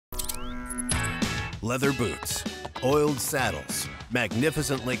leather boots, oiled saddles,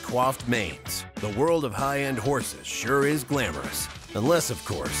 magnificently coiffed manes. The world of high-end horses sure is glamorous. Unless, of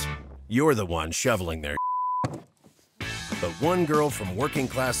course, you're the one shoveling their But one girl from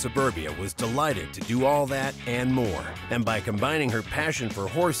working-class suburbia was delighted to do all that and more. And by combining her passion for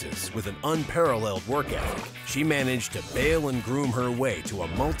horses with an unparalleled work ethic, she managed to bail and groom her way to a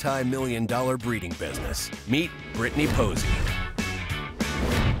multi-million-dollar breeding business. Meet Brittany Pozzi.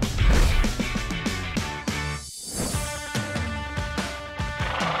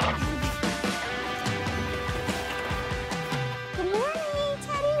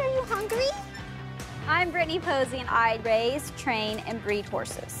 I'm Brittany Pozzi, and I raise, train, and breed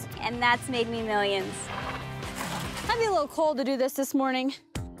horses, and that's made me millions. Might be a little cold to do this morning.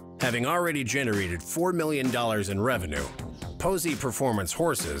 Having already generated $4 million in revenue, Pozzi Performance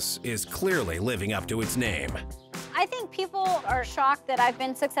Horses is clearly living up to its name. I think people are shocked that I've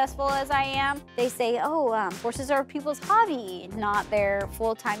been successful as I am. They say, horses are people's hobby, not their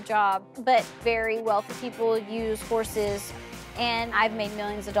full-time job. But very wealthy people use horses, and I've made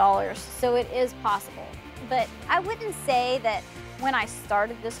millions of dollars, so it is possible. But I wouldn't say that when I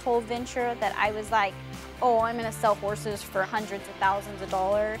started this whole venture that I was like, oh, I'm gonna sell horses for hundreds of thousands of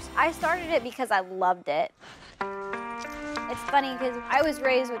dollars. I started it because I loved it. It's funny because I was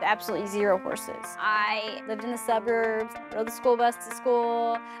raised with absolutely zero horses. I lived in the suburbs, rode the school bus to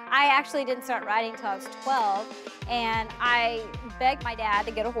school. I actually didn't start riding until I was 12, and I begged my dad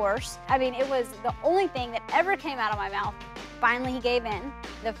to get a horse. I mean, it was the only thing that ever came out of my mouth. Finally, he gave in.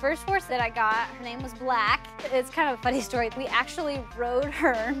 The first horse that I got, her name was Black. It's kind of a funny story. We actually rode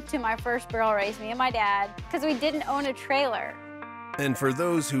her to my first barrel race, me and my dad, because we didn't own a trailer. And for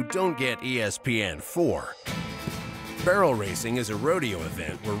those who don't get ESPN4, barrel racing is a rodeo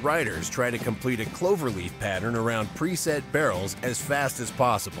event where riders try to complete a cloverleaf pattern around preset barrels as fast as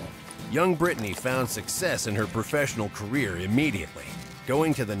possible. Young Brittany found success in her professional career immediately,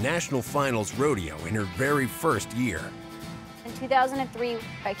 going to the National Finals Rodeo in her very first year. In 2003,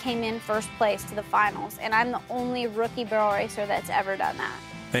 I came in first place to the finals, and I'm the only rookie barrel racer that's ever done that.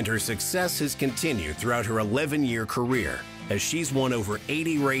 And her success has continued throughout her 11-year career, as she's won over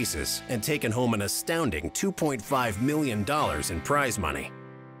 80 races and taken home an astounding $2.5 million in prize money.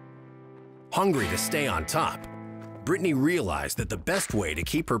 Hungry to stay on top, Brittany realized that the best way to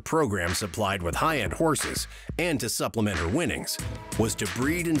keep her program supplied with high-end horses and to supplement her winnings was to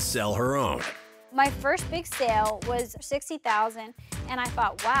breed and sell her own. My first big sale was $60,000, and I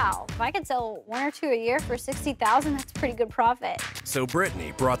thought, wow, if I could sell one or two a year for $60,000, that's a pretty good profit. So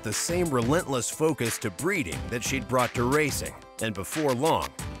Brittany brought the same relentless focus to breeding that she'd brought to racing, and before long,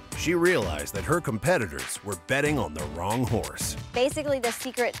 she realized that her competitors were betting on the wrong horse. Basically, the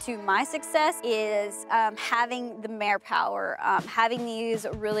secret to my success is having the mare power, having these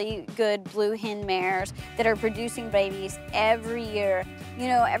really good blue hen mares that are producing babies every year. You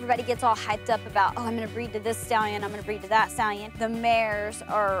know, everybody gets all hyped up about, oh, I'm gonna breed to this stallion, I'm gonna breed to that stallion. The mares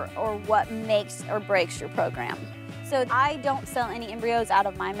are what makes or breaks your program. So I don't sell any embryos out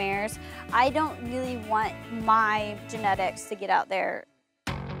of my mares. I don't really want my genetics to get out there.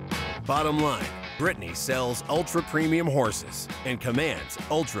 Bottom line, Brittany sells ultra-premium horses and commands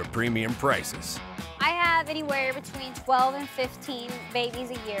ultra-premium prices. I have anywhere between 12 and 15 babies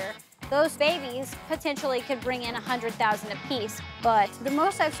a year. Those babies potentially could bring in $100,000 a piece, but the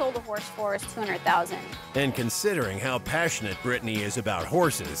most I've sold a horse for is $200,000. And considering how passionate Brittany is about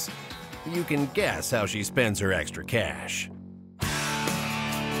horses, you can guess how she spends her extra cash.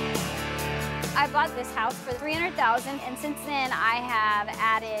 I bought this house for $300,000, and since then I have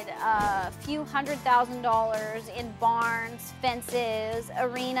added a few $100,000 in barns, fences,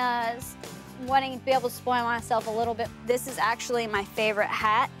 arenas, wanting to be able to spoil myself a little bit. This is actually my favorite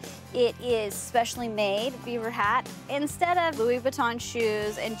hat. It is specially made, beaver hat. Instead of Louis Vuitton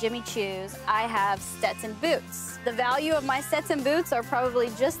shoes and Jimmy Choos, I have Stetson boots. The value of my Stetson boots are probably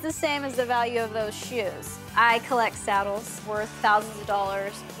just the same as the value of those shoes. I collect saddles worth thousands of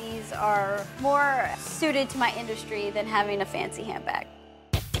dollars. These are more suited to my industry than having a fancy handbag.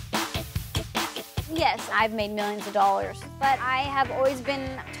 Yes, I've made millions of dollars, but I have always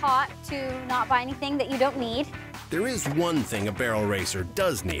been taught to not buy anything that you don't need. There is one thing a barrel racer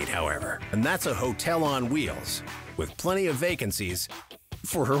does need, however, and that's a hotel on wheels, with plenty of vacancies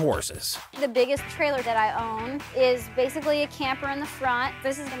for her horses. The biggest trailer that I own is basically a camper in the front.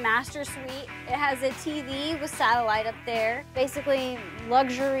 This is the master suite. It has a TV with satellite up there. Basically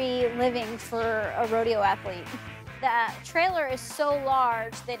luxury living for a rodeo athlete. The trailer is so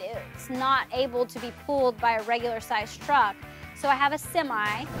large that it's not able to be pulled by a regular sized truck. So I have a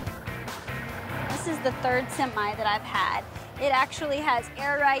semi. This is the third semi that I've had. It actually has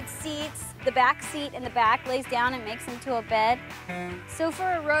air ride seats. The back seat in the back lays down and makes into a bed. So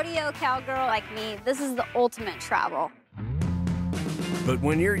for a rodeo cowgirl like me, this is the ultimate travel. But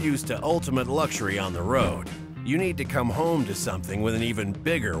when you're used to ultimate luxury on the road, you need to come home to something with an even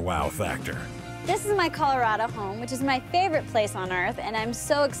bigger wow factor. This is my Colorado home, which is my favorite place on earth, and I'm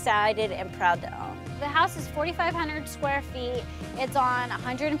so excited and proud to own. The house is 4,500 square feet. It's on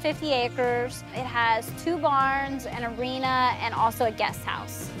 150 acres. It has 2 barns, an arena, and also a guest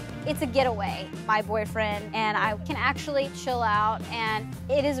house. It's a getaway. My boyfriend and I can actually chill out, and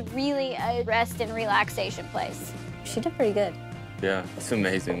it is really a rest and relaxation place. She did pretty good. Yeah, it's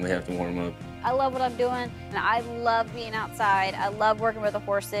amazing. We have to warm up. I love what I'm doing, and I love being outside. I love working with the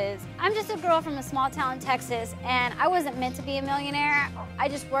horses. I'm just a girl from a small town in Texas, and I wasn't meant to be a millionaire. I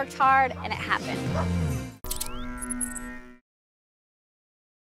just worked hard, and it happened.